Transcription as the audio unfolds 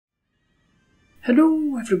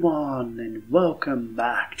Hello everyone and welcome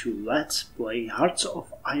back to Let's Play Hearts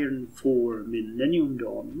of Iron 4 Millennium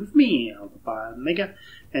Dawn with me, Alpha Mega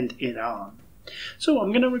and Iran. So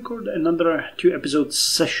I'm gonna record another 2-episode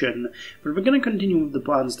session where we're gonna continue with the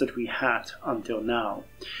plans that we had until now.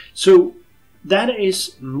 So that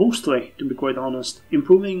is mostly, to be quite honest,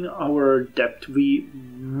 improving our debt. We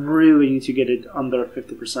really need to get it under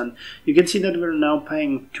 50%. You can see that we're now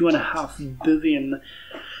paying 2.5 billion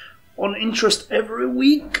on interest every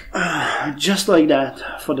week, just like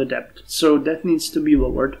that for the debt. So that needs to be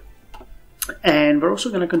lowered. And we're also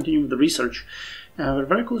going to continue with the research. We're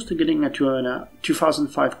very close to getting to a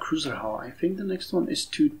 2005 cruiser hull. I think the next one is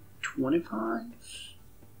 225.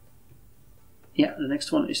 Yeah, the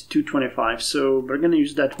next one is 225, so we're going to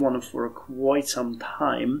use that one for quite some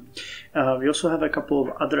time. We also have a couple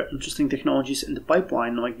of other interesting technologies in the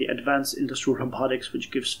pipeline, like the advanced industrial robotics, which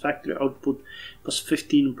gives factory output plus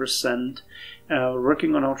 15%. We're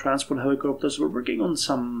working on our transport helicopters. We're working on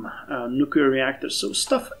some nuclear reactors, so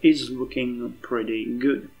stuff is looking pretty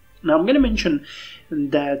good. Now I'm going to mention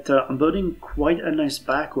that I'm building quite a nice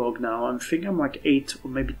backlog now. I think I'm like 8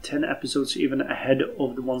 or maybe 10 episodes even ahead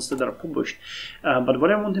of the ones that are published. But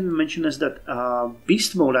what I wanted to mention is that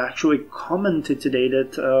Beast Mode actually commented today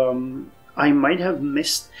that I might have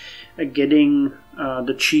missed getting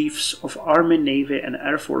the chiefs of Army, Navy and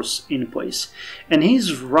Air Force in place. And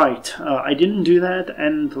he's right. I didn't do that,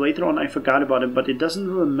 and later on I forgot about it, but it doesn't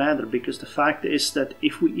really matter, because the fact is that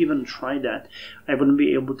if we even try that, I wouldn't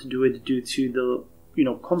be able to do it due to the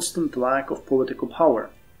constant lack of political power.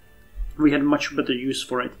 We had much better use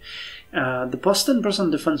for it. The plus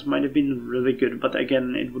 10% defense might have been really good, but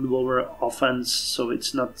again, it would lower offense, so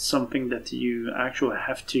it's not something that you actually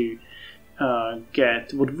have to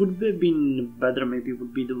get. What would have been better maybe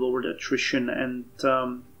would be the lowered attrition, and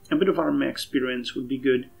a bit of army experience would be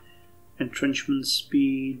good. Entrenchment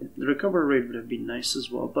speed, the recovery rate would have been nice as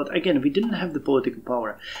well, but again, we didn't have the political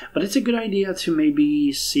power. But it's a good idea to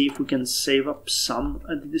maybe see if we can save up some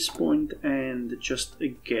at this point and just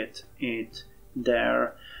get it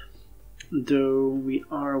there. Though we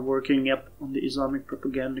are working up on the Islamic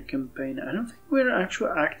propaganda campaign, I don't think we're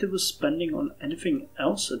actually actively spending on anything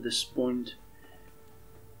else at this point.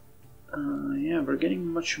 Yeah, we're getting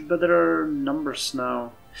much better numbers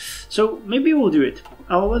now. So maybe we'll do it.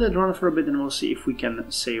 I'll let it run for a bit and we'll see if we can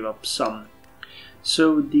save up some.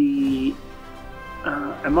 So the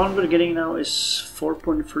amount we're getting now is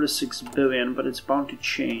 4.36 billion, but it's bound to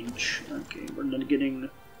change. Okay, we're not getting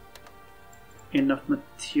enough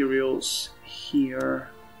materials here.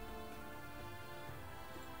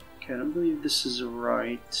 Okay, I don't believe this is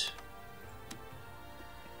right.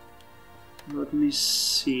 Let me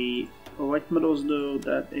see. White metals though,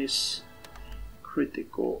 that is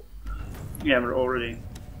critical. Yeah, we're already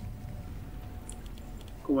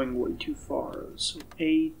going way too far. So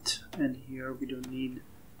 8, and here we don't need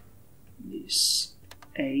this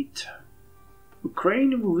 8.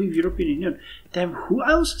 Ukraine will leave European Union. Damn, who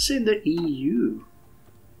else is in the EU?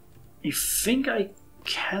 I think I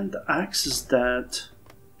can't access that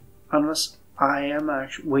unless I am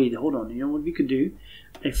actually... Wait, hold on. You know what we could do?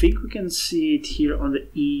 I think we can see it here on the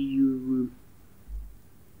EU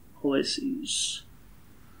policies.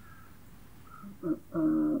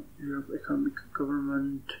 Europe Economic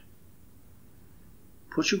Government.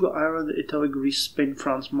 Portugal, Ireland, Italy, Greece, Spain,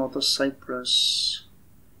 France, Malta, Cyprus,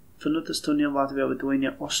 Finland, Estonia, Latvia,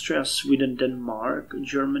 Lithuania, Austria, Sweden, Denmark,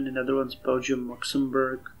 Germany, Netherlands, Belgium,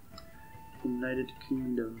 Luxembourg, United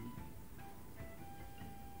Kingdom.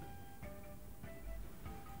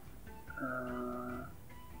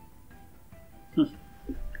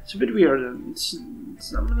 It's a bit weird. I'm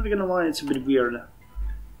not gonna lie, it's a bit weird.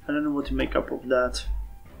 I don't know what to make up of that.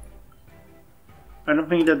 I don't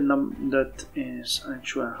think that is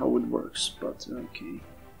actually how it works, but okay.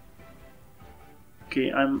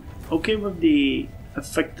 Okay, I'm okay with the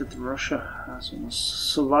effect that Russia has on us.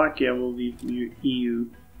 Slovakia will leave EU.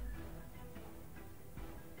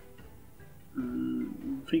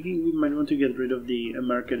 I'm thinking we might want to get rid of the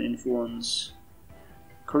American influence.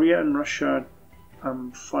 Korea and Russia,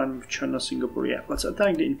 I'm fine with China, Singapore. Yeah, let's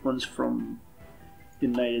attack the influence from the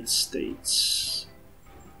United States.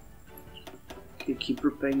 Okay, keep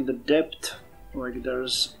repaying the debt. Like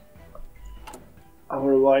there's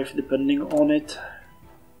our life depending on it.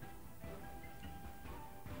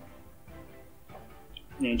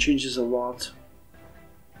 Yeah, it changes a lot.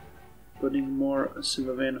 Building more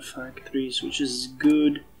civilian factories, which is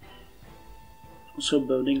good. Also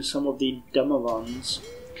building some of the demo ones.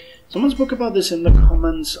 Someone spoke about this in the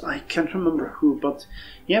comments, I can't remember who, but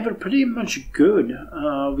yeah, they're pretty much good.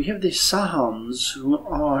 We have the Sahams, who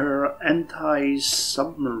are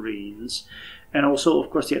anti-submarines, and also, of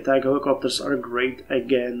course, the attack helicopters are great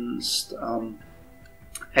against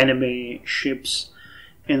enemy ships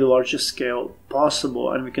in the largest scale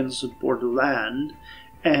possible, and we can support land.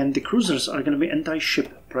 And the cruisers are going to be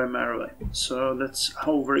anti-ship primarily, so that's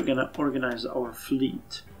how we're going to organize our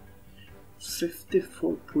fleet.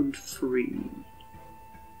 54.3.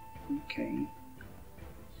 Okay.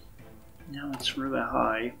 Now it's really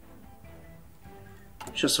high.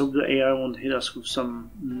 Just hope the AI won't hit us with some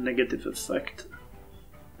negative effect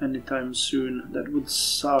anytime soon. That would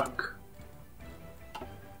suck.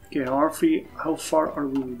 Okay, how far are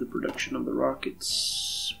we with the production of the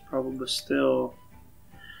rockets? Probably still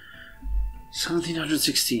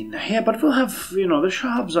 1716. Yeah, but we'll have, you know, the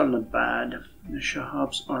Shahabs are not bad. The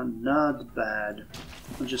Shahabs are not bad.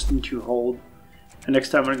 We just need to hold. And next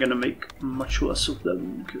time we're gonna make much less of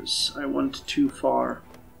them because I went too far.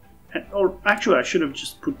 Or actually, I should have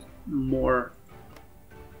just put more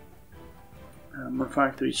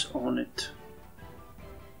factories on it.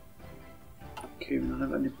 Okay, we don't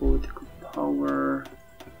have any political power.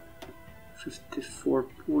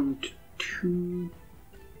 54.2.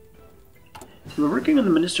 So we're working on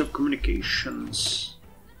the Ministry of Communications.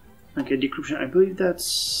 Okay, decryption, I believe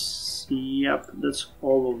that's... Yep, that's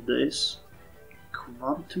all of this.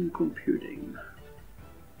 Quantum computing.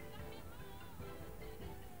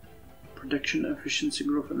 Production efficiency,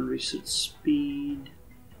 growth and research speed.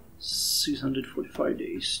 645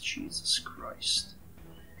 days, Jesus Christ.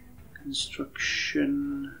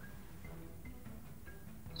 Construction.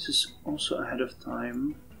 This is also ahead of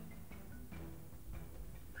time.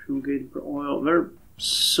 Fuel gain per oil. We're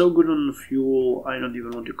so good on fuel, I don't even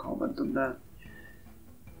want to comment on that.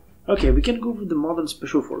 Okay, we can go with the modern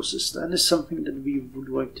special forces. That is something that we would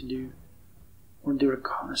like to do. Or the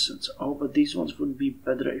reconnaissance. Oh, but these ones would be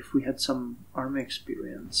better if we had some army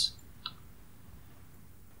experience.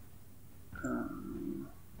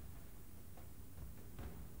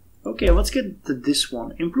 Okay, let's get to this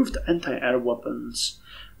one. Improved anti-air weapons.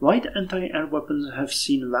 Light anti-air weapons have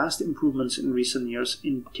seen vast improvements in recent years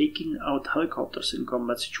in taking out helicopters in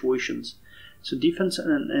combat situations. So defense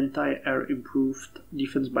and anti-air improved.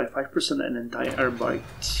 Defense by 5% and anti-air by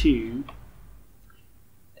 2%.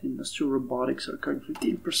 Industrial robotics are carrying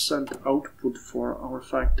 15% output for our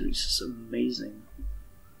factories. This is amazing.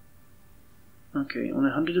 Okay, on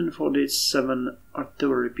 147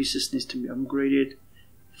 artillery pieces needs to be upgraded.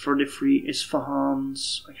 33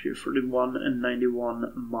 Isfahans, actually 31 and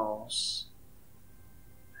 91 Maos.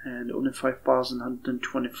 And only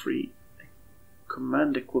 5,123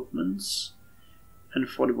 command equipments and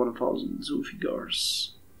 41,000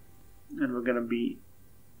 Zulfigars. And we're gonna be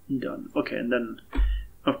done. Okay, and then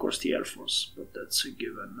of course the Air Force, but that's a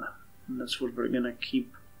given. And that's what we're gonna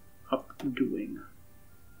keep up doing.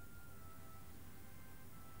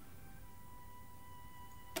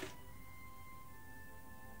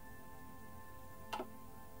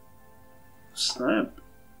 Snap!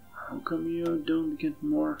 How come you don't get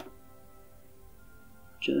more?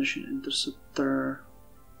 Generation Interceptor.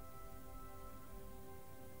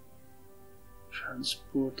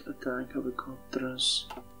 Transport attack helicopters.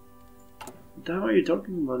 What the hell are you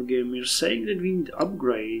talking about, game? You're saying that we need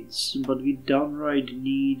upgrades, but we downright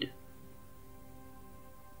need...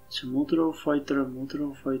 It's a multi-role fighter,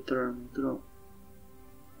 multi-role...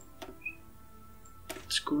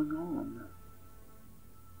 What's going on?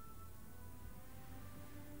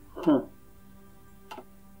 Huh.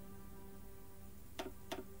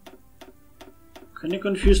 Kinda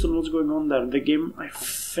confused on what's going on there. The game, I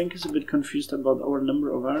think, is a bit confused about our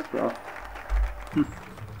number of aircraft.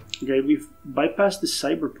 Okay, we've bypassed the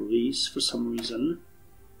cyber police for some reason.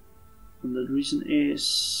 And that reason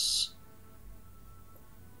is...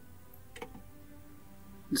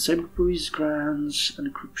 the cyber police grants,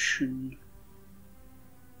 encryption,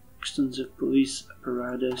 extensive police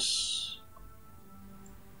apparatus.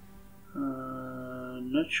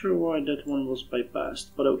 Not sure why that one was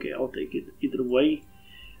bypassed, but okay, I'll take it. Either way,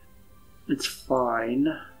 it's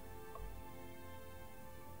fine.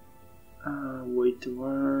 Wait,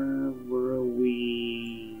 where were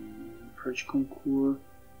we? Purge Concours.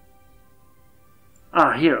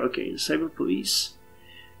 Ah, here, okay, Cyber Police.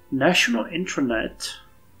 National Intranet.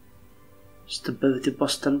 Stability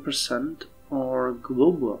plus 10%, or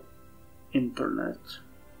Global Internet.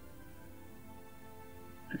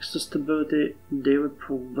 Extra stability, daily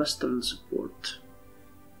pro Western support.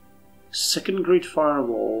 Second Great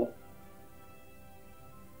Firewall.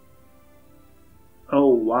 Oh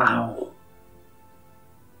wow.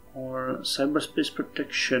 Oh for cyberspace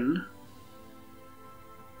protection.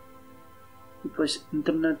 Replace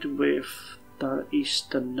internet with Dar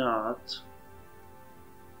Istanat.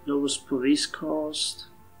 Lowers police cost.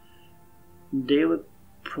 Daily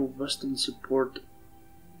pro-Western support.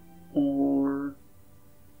 Or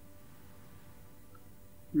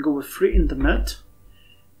go with free internet.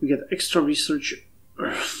 We get extra research.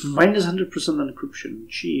 Minus 100% encryption.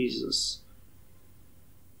 Jesus.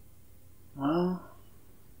 Well,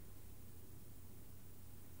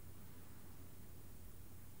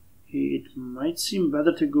 it might seem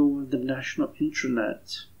better to go with the national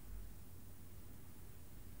intranet,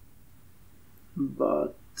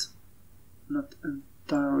 but not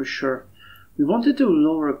entirely sure. We wanted to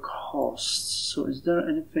lower costs, so is there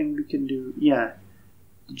anything we can do? Yeah,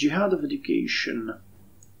 the Jihad of Education.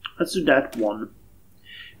 Let's do that one.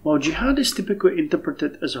 While jihad is typically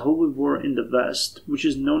interpreted as a holy war in the West, which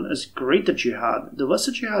is known as Greater Jihad, the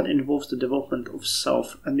lesser jihad involves the development of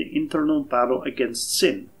self and the internal battle against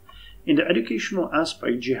sin. In the educational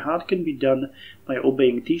aspect, jihad can be done by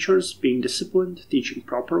obeying teachers, being disciplined, teaching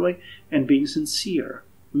properly, and being sincere.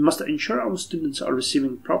 We must ensure our students are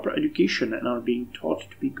receiving proper education and are being taught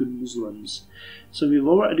to be good Muslims. So we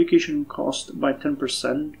lower education cost by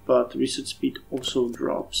 10%, but research speed also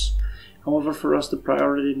drops. However, for us, the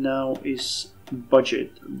priority now is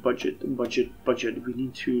budget. We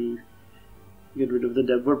need to get rid of the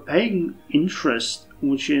debt. We're paying interest,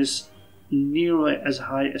 which is nearly as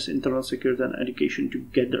high as internal security and education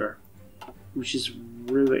together, which is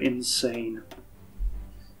really insane.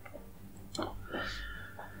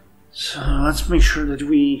 So let's make sure that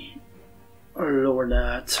we lower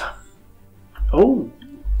that. Oh!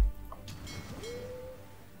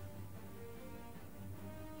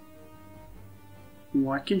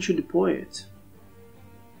 Why can't you deploy it?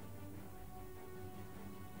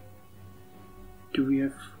 Do we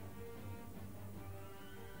have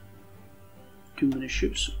too many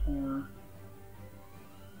ships or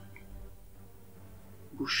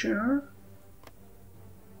Boucher?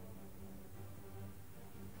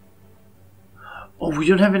 Oh, we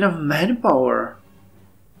don't have enough manpower.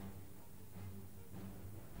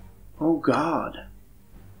 Oh God.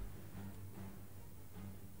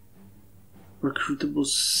 Recruitable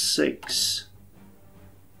 6.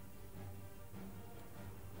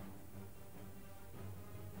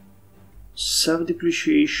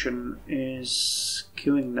 Self-depreciation is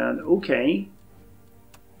killing that. Okay.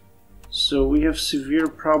 So we have severe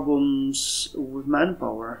problems with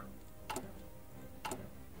manpower.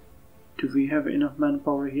 Do we have enough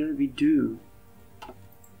manpower here? We do.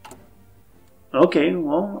 Okay,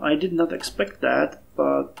 well, I did not expect that,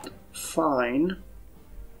 but fine.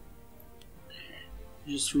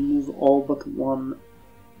 Just remove all but one,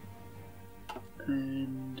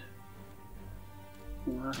 and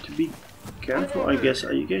we'll have to be careful, I guess.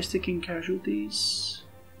 Are you guys taking casualties?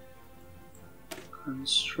 Current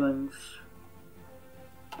strength.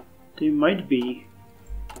 They might be.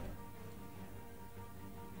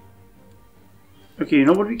 Okay, you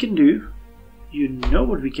know what we can do? You know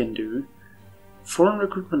what we can do? Foreign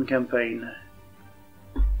recruitment campaign.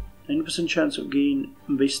 90% chance of gain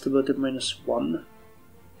base stability -1.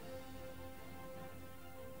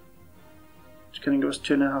 It's gonna give us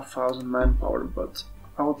 2,500 manpower, but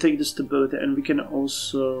I'll take the stability, and we can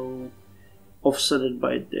also offset it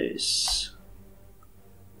by this.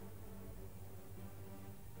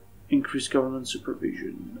 Increase government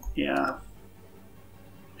supervision. Yeah.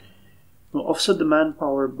 We'll offset the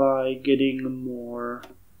manpower by getting more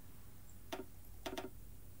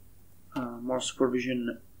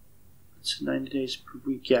supervision. It's 90 days per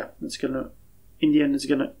week. Yeah, it's gonna, in the end, it's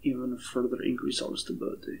gonna even further increase our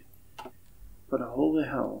stability. But holy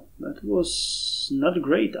hell, that was not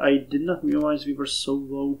great. I did not realize we were so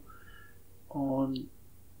low on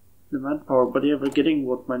the manpower. But yeah, we're getting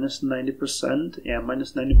what, minus 90%? Yeah,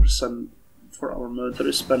 minus 90% for our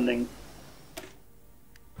military spending.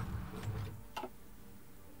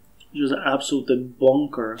 Just absolutely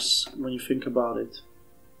bonkers when you think about it.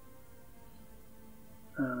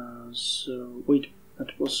 So, wait,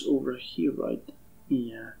 that was over here, right?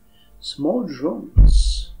 Yeah. Small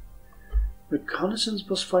drones. Reconnaissance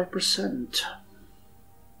plus 5%.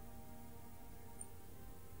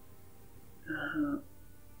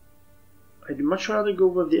 I'd much rather go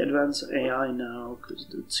with the advanced AI now, because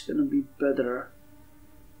that's gonna be better.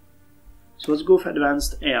 So let's go with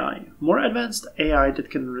advanced AI. More advanced AI that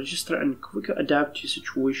can register and quickly adapt to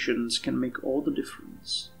situations can make all the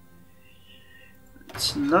difference.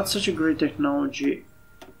 It's not such a great technology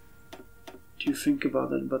to think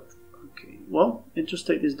about it, but okay. Well, interest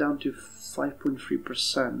rate is down to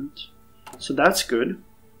 5.3%, so that's good.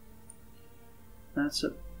 That's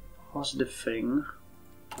a positive thing.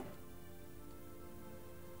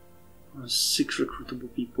 6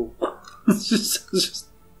 recruitable people. it's just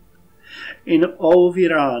in all of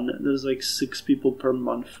Iran, there's like 6 people per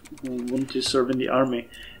month who want to serve in the army,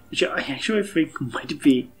 which I actually think might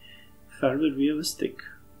be fairly realistic.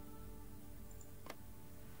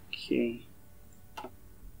 Okay.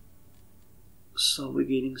 So we're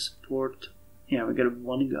getting support. Yeah, we got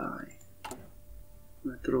 1 guy.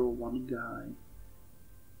 We throw 1 guy.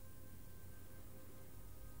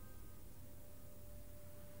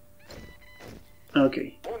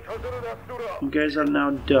 Okay. You guys are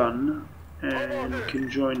now done and you can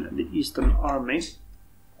join the Eastern Army.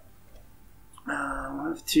 I'll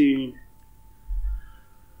have to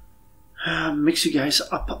mix you guys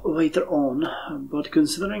up later on, but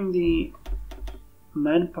considering the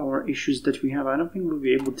manpower issues that we have, I don't think we'll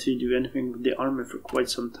be able to do anything with the army for quite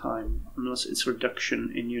some time, unless it's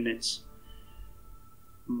reduction in units.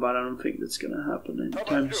 But I don't think that's gonna happen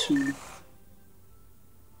anytime soon.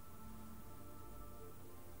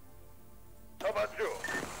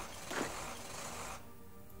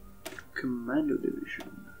 Commando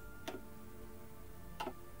division.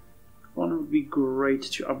 One would be great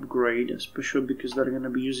to upgrade, especially because they're going to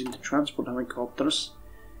be using the transport helicopters,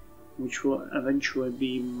 which will eventually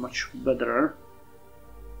be much better.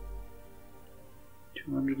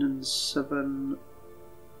 207.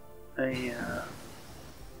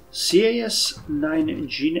 CAS 9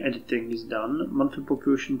 gene editing is done. Monthly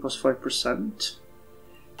population plus 5%.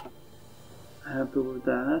 Happy with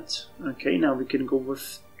that. Okay, now we can go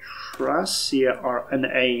with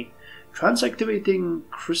trans-RNA. Transactivating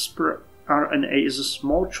CRISPR RNA is a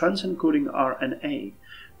small trans-encoding RNA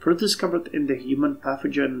first discovered in the human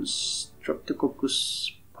pathogen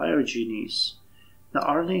Streptococcus pyogenes. The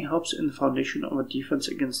RNA helps in the foundation of a defense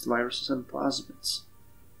against viruses and plasmids.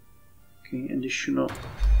 Okay, additional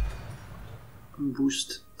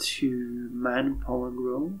boost to manpower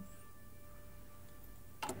growth.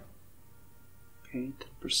 Okay,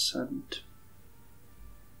 10%.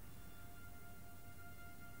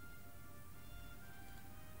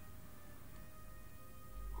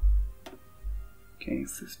 Okay,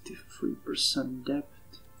 53%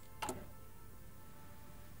 depth.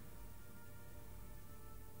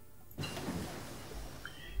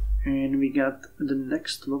 And we got the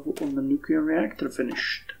next level on the nuclear reactor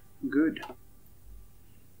finished. Good.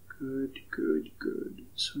 Good, good, good.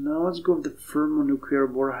 So now let's go with the thermonuclear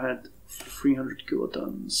warhead, 300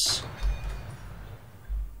 kilotons.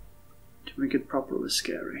 To make it properly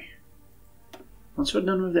scary. Once we're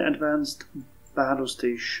done with the advanced battle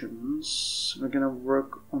stations, we're gonna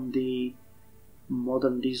work on the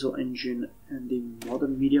modern diesel engine and the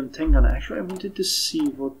modern medium tank gun. Actually, I wanted to see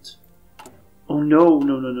what... Oh no,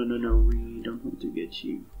 no, no, no, no, no, we don't want to get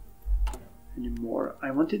you anymore.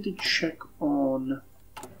 I wanted to check on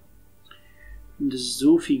the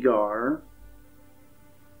Zulfigar,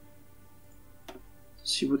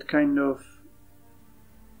 see what kind of...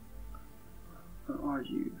 Where are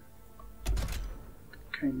you?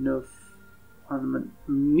 Kind of armament.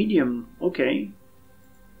 Medium, okay.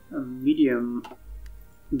 A medium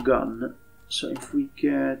gun. So if we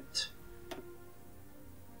get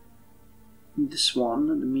this one,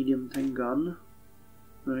 the medium tank gun,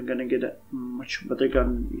 we're gonna get a much better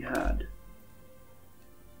gun than we had.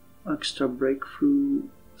 Extra breakthrough,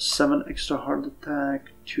 7 extra hard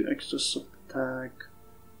attack, 2 extra soft attack,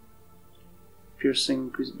 piercing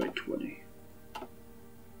increased by 20.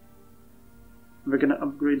 We're gonna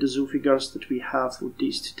upgrade the Zulfigars that we have with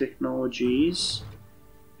these 2 technologies,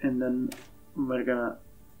 and then we're gonna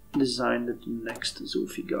design the next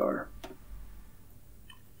Zulfigar.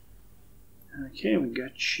 Okay, we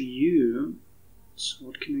got you. So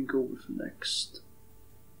what can we go with next?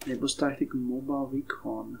 Enables tactic mobile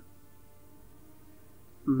recon.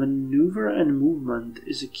 Maneuver and movement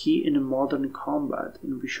is a key in a modern combat,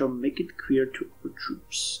 and we shall make it clear to our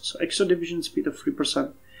troops. So extra division speed of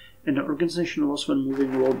 3%, and the organization loss when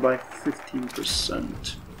moving rolled by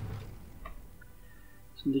 15%.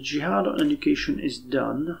 So the jihad on education is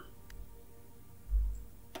done.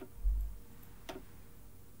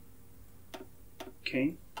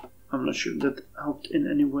 Okay, I'm not sure if that helped in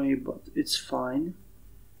any way, but it's fine.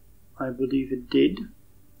 I believe it did.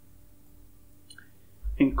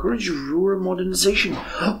 Encourage rural modernization.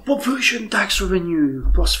 Population tax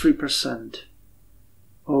revenue plus 3%.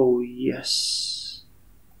 Oh yes,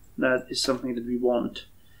 that is something that we want.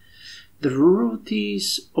 The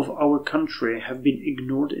ruralities of our country have been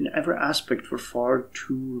ignored in every aspect for far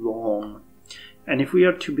too long. And if we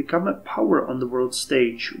are to become a power on the world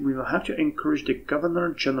stage, we will have to encourage the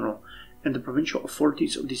Governor General and the provincial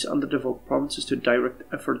authorities of these underdeveloped provinces to direct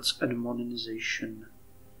efforts at modernization.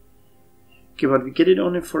 Okay, but we get it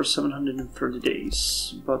only for 730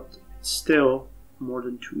 days, but still more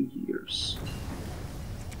than 2 years.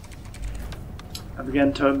 I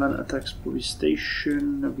began Taliban attacks police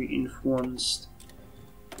station. We influenced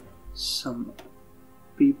some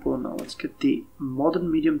people. Now let's get the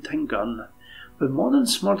modern medium tank gun. With modern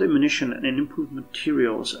smart ammunition and improved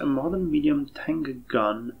materials, a modern medium tank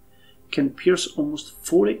gun can pierce almost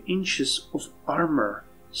 40 inches of armor,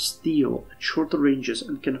 steel at shorter ranges,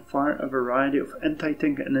 and can fire a variety of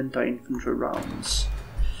anti-tank and anti-infantry rounds.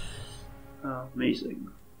 Amazing.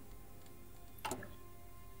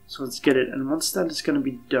 So let's get it, and once that is going to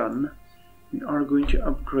be done, we are going to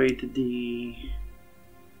upgrade the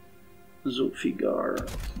Zulfigar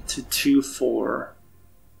to 2-4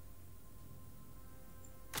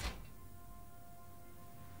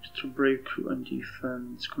 to breakthrough and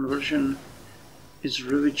defense. Conversion is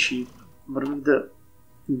really cheap, but with the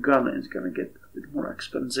gun it's going to get a bit more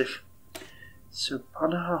expensive. So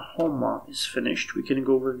Panaha Homa is finished. We can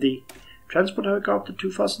go with the Transport Helicopter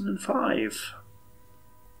 2005.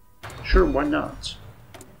 Sure, why not?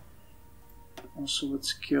 Also,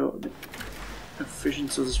 let's kill the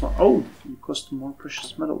efficiency of this one. Oh, it costs more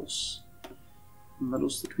precious metals.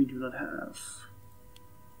 Metals that we do not have.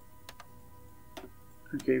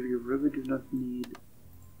 Okay, we really do not need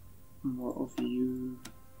more of you.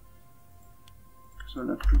 Because we're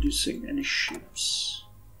not producing any ships.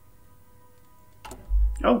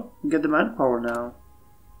 Oh, we get the manpower now.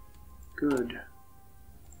 Good.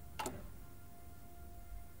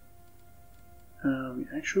 We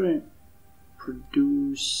actually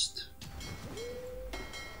produced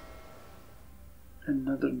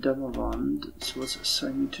another Demavand, so let's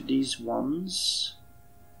assign it to these ones.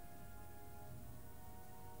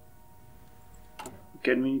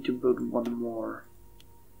 Okay, we need to build one more.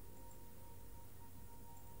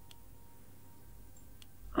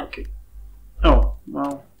 Okay. Oh,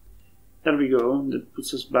 well, there we go. That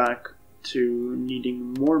puts us back to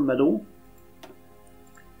needing more metal.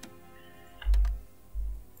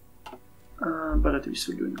 But at least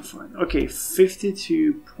we're doing fine. Okay,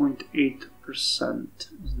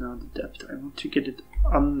 52.8% is now the depth. I want to get it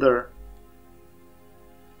under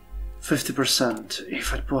 50%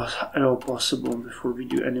 if at all possible before we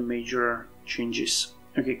do any major changes.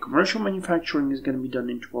 Okay, commercial manufacturing is going to be done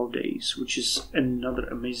in 12 days, which is another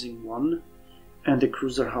amazing one. And the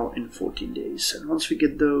cruiser hull in 14 days. And once we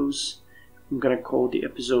get those, I'm going to call the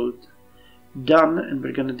episode done, and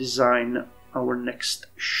we're going to design our next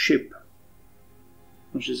ship,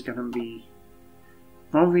 which is going to be,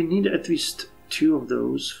 well, we need at least 2 of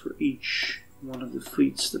those for each one of the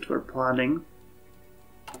fleets that we're planning.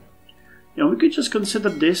 You know, we could just consider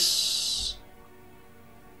this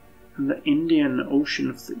the Indian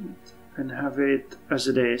Ocean fleet and have it as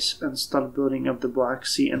it is and start building up the Black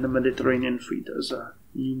Sea and the Mediterranean fleet as a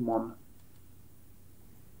new one.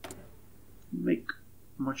 Make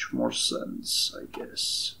much more sense, I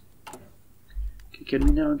guess. Okay, can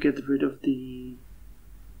we now get rid of the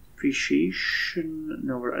appreciation?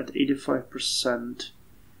 No, we're at 85%.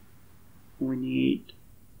 We need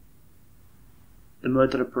the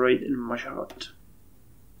military parade in Mashhad.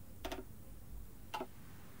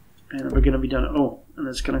 And we're gonna be done. Oh, and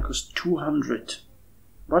it's gonna cost 200.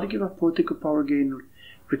 Why to give up political power gain?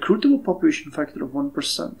 Recruitable population factor of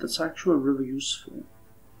 1%. That's actually really useful.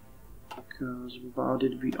 Because without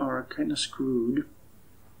it we are kinda screwed.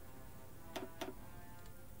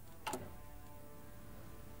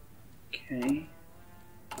 Okay.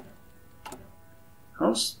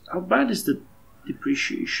 How bad is the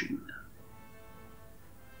depreciation?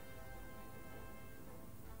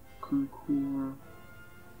 Concours.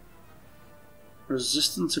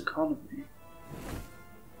 Resistance economy.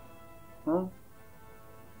 Well,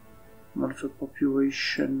 monthly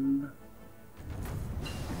population.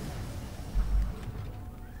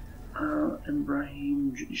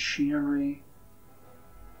 Ibrahim judiciary.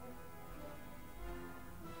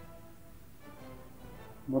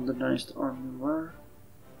 Modernized army. Where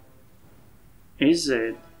is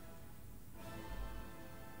it?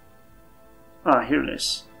 Ah, here it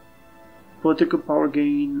is. Political power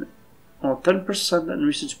gain. Oh, 10% and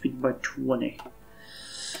research speed by 20.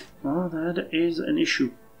 Well, that is an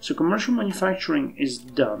issue. So commercial manufacturing is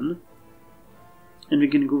done. And we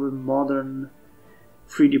can go with modern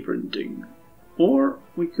 3D printing. Or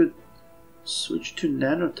we could switch to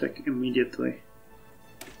nanotech immediately.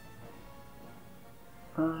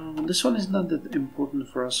 This one is not that important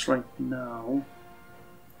for us right now.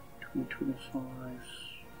 2025.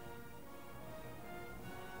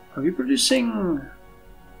 Are we producing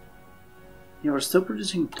Yeah, we're still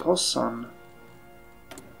producing Tosan.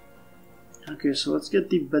 Okay, so let's get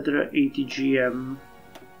the better ATGM.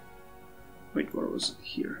 Wait, where was it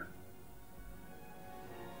here?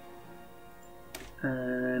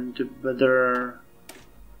 And the better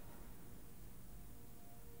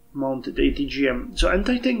mounted ATGM. So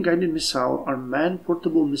anti-tank guided missile are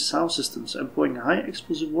man-portable missile systems employing high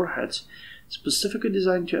explosive warheads specifically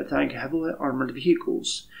designed to attack heavily armored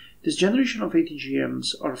vehicles. This generation of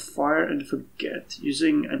ATGMs are fire and forget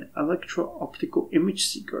using an electro-optical image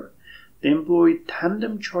seeker. They employ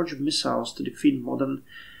tandem charge missiles to defeat modern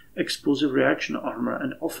explosive reaction armor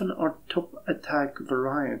and often are top attack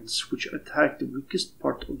variants which attack the weakest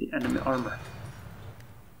part of the enemy armor.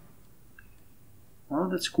 Well,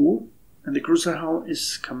 that's cool. And the cruiser hull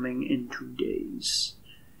is coming in 2 days.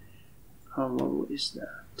 How low is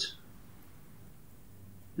that?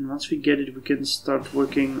 And once we get it, we can start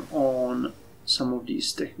working on some of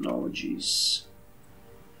these technologies.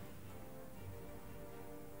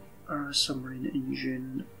 Our submarine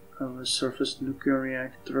engine, our surface nuclear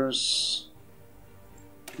reactors,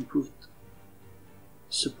 improved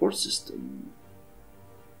support system.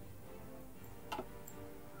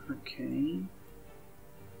 Okay.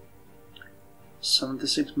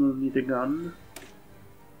 76mm gun,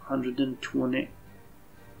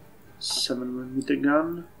 127mm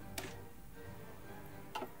gun,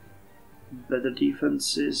 better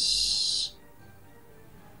defenses.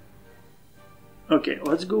 Okay,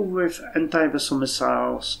 let's go with anti-vessel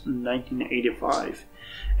missiles 1985.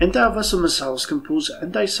 Anti-vessel missiles compose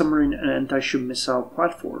anti-submarine and anti-ship missile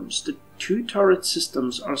platforms. The two turret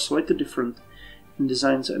systems are slightly different in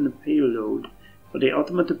designs and payload, but they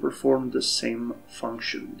ultimately perform the same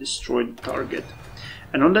function, destroy the target.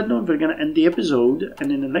 And on that note, we're going to end the episode,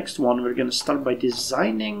 and in the next one, we're going to start by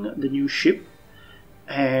designing the new ship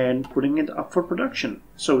and putting it up for production.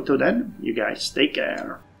 So till then, you guys take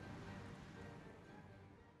care.